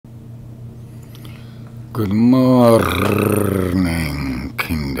Good morning,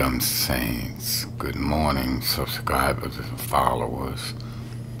 Kingdom Saints. Good morning, subscribers and followers.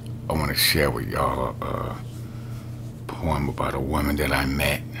 I want to share with y'all a poem about a woman that I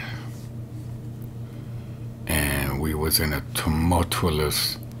met. And we was in a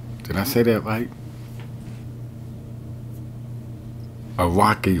tumultuous, did I say that right? A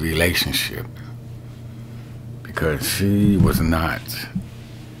rocky relationship. Because she was not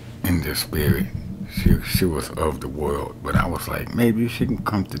in the spirit. She was of the world, but I was like, maybe she can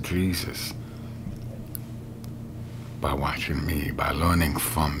come to Jesus by watching me, by learning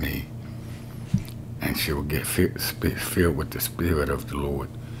from me, and she will get filled with the Spirit of the Lord,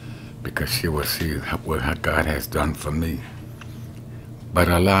 because she will see what God has done for me. But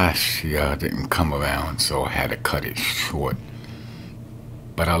alas, she didn't come around, so I had to cut it short.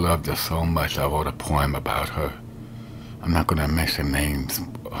 But I loved her so much, I wrote a poem about her. I'm not going to mention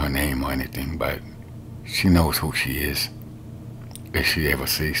her name or anything, but she knows who she is, if she ever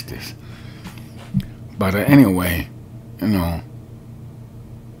sees this. But anyway, you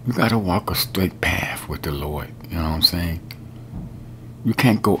got to walk a straight path with the Lord, you know what I'm saying? You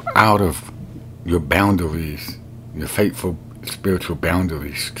can't go out of your boundaries, your faithful spiritual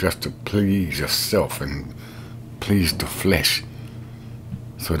boundaries, just to please yourself and please the flesh.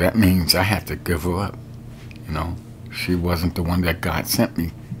 So that means I had to give her up, She wasn't the one that God sent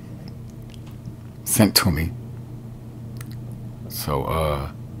to me. So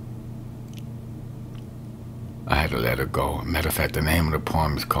I had to let her go. Matter of fact, the name of the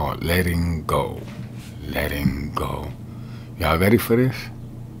poem is called Letting Go. Letting Go. Y'all ready for this?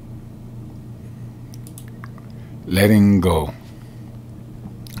 Letting go.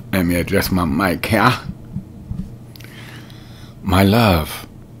 Let me adjust my mic here. My love,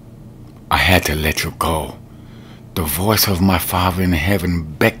 I had to let you go. The voice of my Father in heaven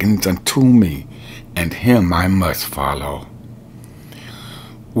beckons unto me, and him I must follow.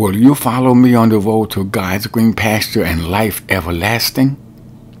 Will you follow me on the road to God's green pasture and life everlasting?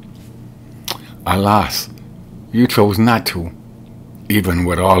 Alas, you chose not to, even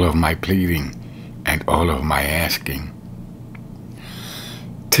with all of my pleading and all of my asking.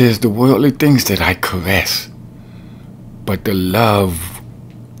 'Tis the worldly things that I caress, but the love...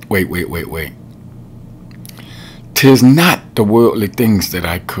 Wait. 'Tis not the worldly things that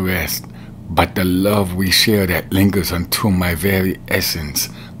I caress, but the love we share that lingers unto my very essence,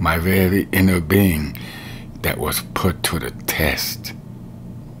 my very inner being, that was put to the test.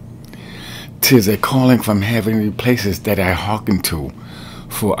 'Tis a calling from heavenly places that I hearken to,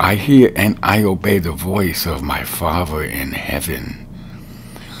 for I hear and I obey the voice of my Father in heaven.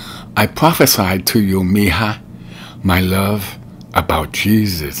 I prophesied to you, Mija, my love, about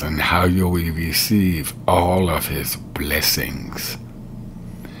Jesus and how you will receive all of his blessings.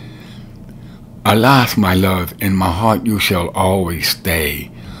 Alas, my love, in my heart you shall always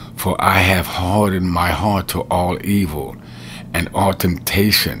stay, for I have hardened my heart to all evil and all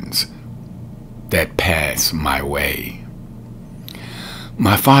temptations that pass my way.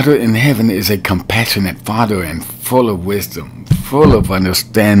 My Father in heaven is a compassionate Father and full of wisdom, full of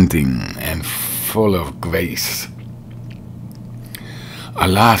understanding, and full of grace.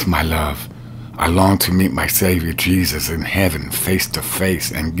 Alas, my love, I long to meet my Savior Jesus in heaven face to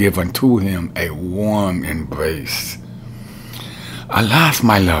face and give unto him a warm embrace. Alas,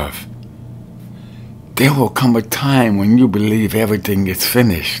 my love, there will come a time when you believe everything is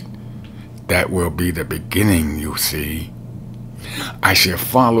finished. That will be the beginning, you see. I shall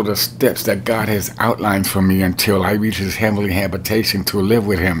follow the steps that God has outlined for me until I reach his heavenly habitation to live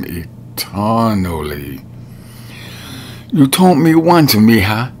with him eternally. You told me once,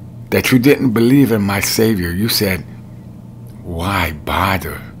 Mija, that you didn't believe in my Savior. You said, why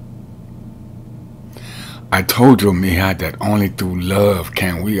bother? I told you, Mija, that only through love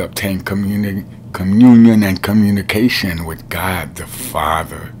can we obtain communion and communication with God the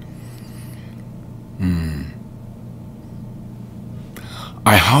Father.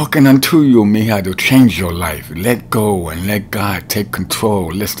 I hearken unto you, Mija, to change your life. Let go and let God take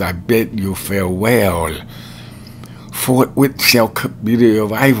control, lest I bid you farewell. For it shall be the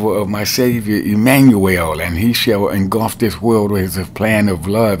arrival of my Savior Emmanuel, and he shall engulf this world with his plan of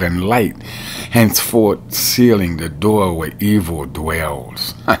love and light, henceforth sealing the door where evil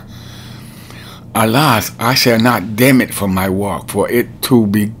dwells. Alas, I shall not dim it from my walk, for it to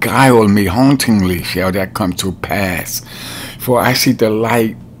beguile me hauntingly shall that come to pass. For I see the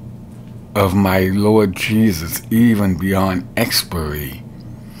light of my Lord Jesus even beyond expiry.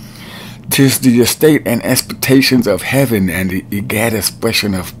 'Tis the estate and expectations of heaven and the eager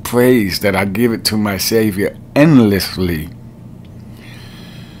expression of praise that I give it to my Savior endlessly.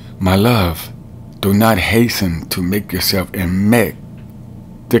 My love, Do not hasten to make yourself immeasurable.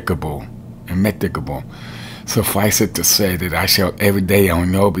 Suffice it to say that I shall every day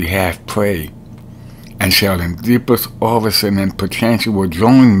on your behalf pray, and shall in deepest orison and perchance you will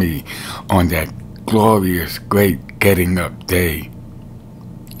join me on that glorious, great getting up day.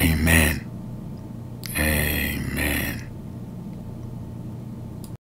 Amen. Amen.